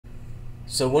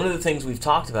So one of the things we've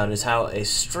talked about is how a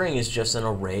string is just an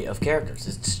array of characters.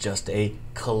 It's just a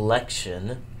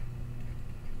collection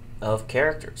of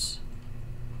characters.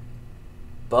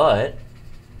 But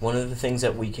one of the things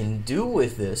that we can do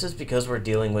with this is, because we're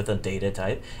dealing with a data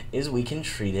type, is we can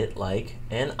treat it like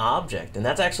an object. And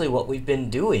that's actually what we've been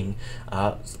doing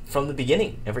from the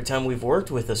beginning. Every time we've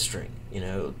worked with a string,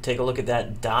 take a look at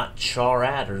that dot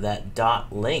charadd or that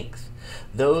dot length.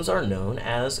 Those are known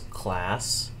as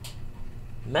class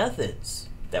methods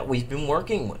that we've been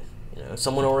working with.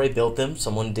 Someone already built them.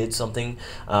 Someone did something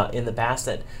in the past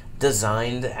that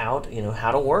designed out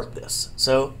how to work this.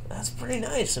 So that's pretty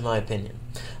nice in my opinion.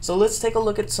 So let's take a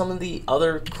look at some of the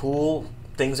other cool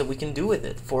things that we can do with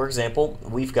it. For example,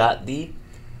 we've got the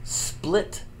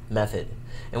split method.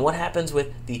 And what happens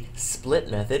with the split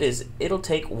method is it'll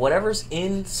take whatever's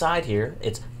inside here,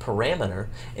 its parameter,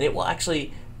 and it will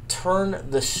actually turn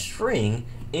the string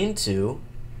into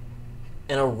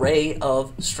an array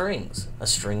of strings, a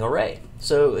string array.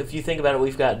 So if you think about it,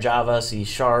 we've got Java, C#,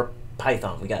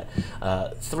 Python. We got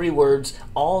 3 words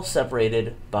all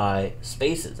separated by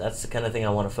spaces. That's the kind of thing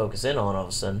I want to focus in on all of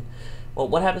a sudden. Well,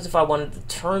 what happens if I wanted to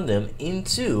turn them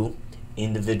into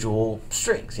individual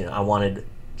strings? I wanted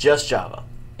just Java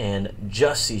and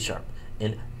just C#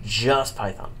 and just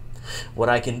Python. What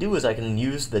I can do is I can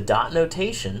use the dot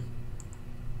notation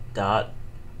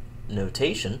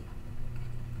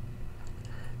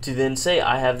to then say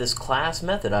I have this class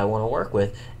method I want to work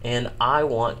with, and I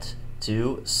want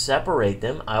to separate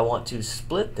them. I want to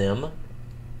split them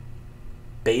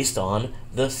based on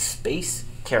the space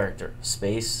character.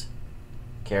 Space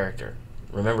character.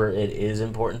 Remember, it is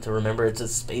important to remember it's a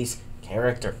space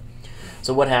character.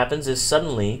 So what happens is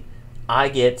suddenly I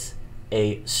get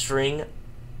a string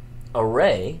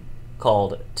array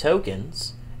called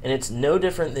tokens, and it's no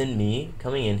different than me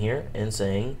coming in here and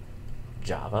saying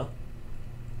Java,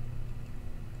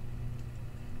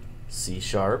 C#,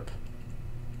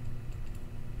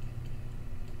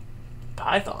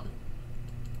 Python.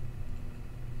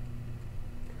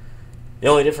 The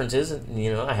only difference is,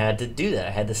 I had to do that. I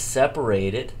had to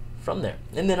separate it from there.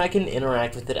 And then I can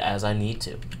interact with it as I need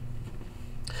to.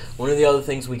 One of the other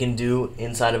things we can do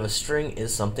inside of a string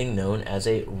is something known as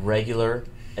a regular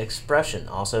expression,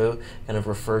 also kind of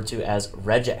referred to as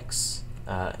regex.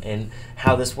 And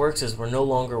how this works is we're no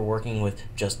longer working with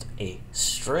just a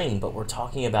string, but we're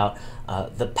talking about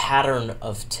the pattern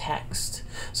of text.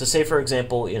 So say, for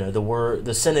example,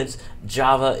 the sentence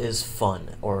Java is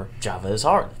fun or Java is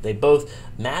hard. They both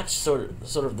match sort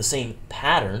of the same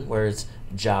pattern, where it's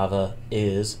Java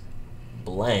is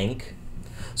blank.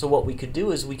 So what we could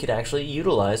do is we could actually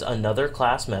utilize another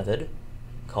class method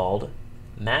called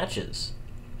matches.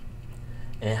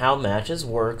 And how matches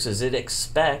works is it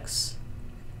expects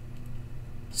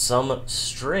some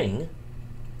string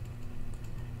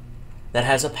that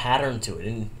has a pattern to it.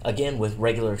 And again, with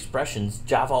regular expressions,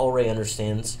 Java already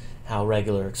understands how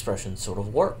regular expressions sort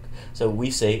of work. So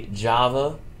we say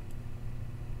Java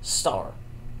star.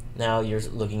 Now you're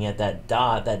looking at that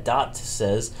dot. That dot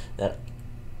says that,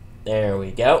 there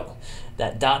we go.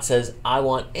 That dot says I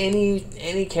want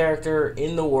any character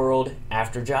in the world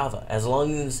after Java, as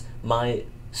long as my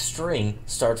string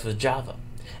starts with Java.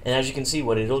 And as you can see,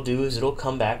 what it'll do is it'll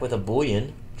come back with a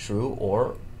Boolean, true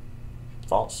or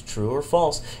false, true or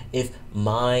false, if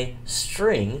my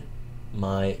string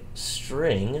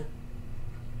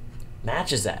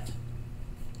matches that.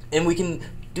 And we can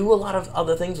do a lot of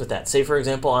other things with that. Say, for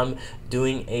example, I'm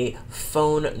doing a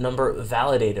phone number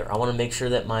validator. I want to make sure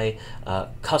that my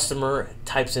customer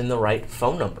types in the right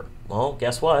phone number. Well,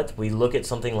 guess what? We look at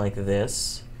something like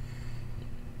this.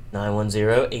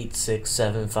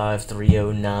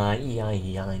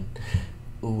 910-8675309.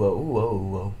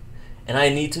 Ooh. And I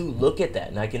need to look at that,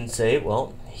 and I can say,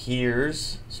 well,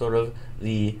 here's sort of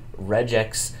the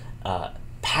regex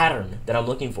pattern that I'm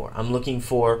looking for. I'm looking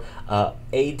for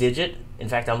a digit. In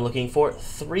fact, I'm looking for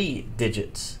 3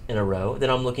 digits in a row. Then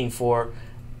I'm looking for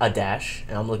a dash,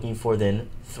 and I'm looking for then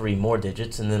 3 more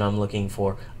digits, and then I'm looking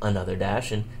for another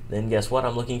dash, and then guess what?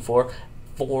 I'm looking for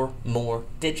 4 more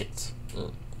digits.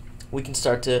 We can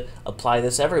start to apply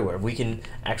this everywhere. We can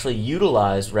actually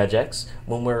utilize regex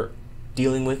when we're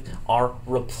dealing with our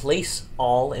replace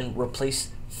all and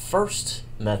replace first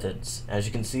methods. As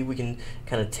you can see, we can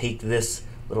kind of take this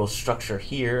little structure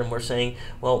here, and we're saying,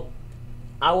 well,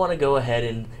 I want to go ahead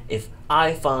and if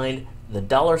I find the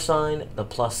 $sign, the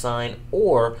plus sign,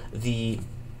 or the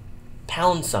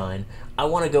pound sign, I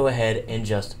want to go ahead and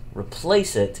just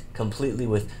replace it completely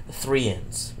with 3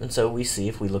 n's. And so we see,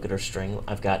 if we look at our string,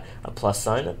 I've got a plus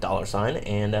sign, a $sign,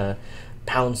 and a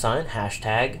pound sign,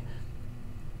 hashtag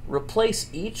replace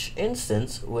each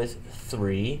instance with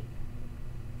three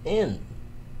ends.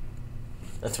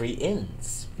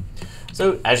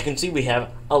 So as you can see, we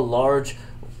have a large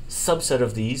subset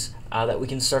of these that we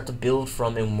can start to build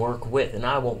from and work with, and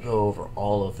I won't go over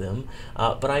all of them,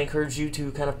 but I encourage you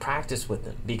to kind of practice with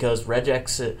them, because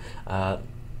regex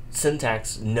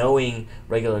syntax, knowing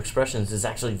regular expressions, is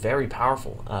actually very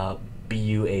powerful. Be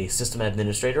you a system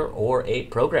administrator or a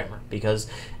programmer, because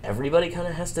everybody kind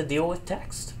of has to deal with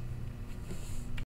text.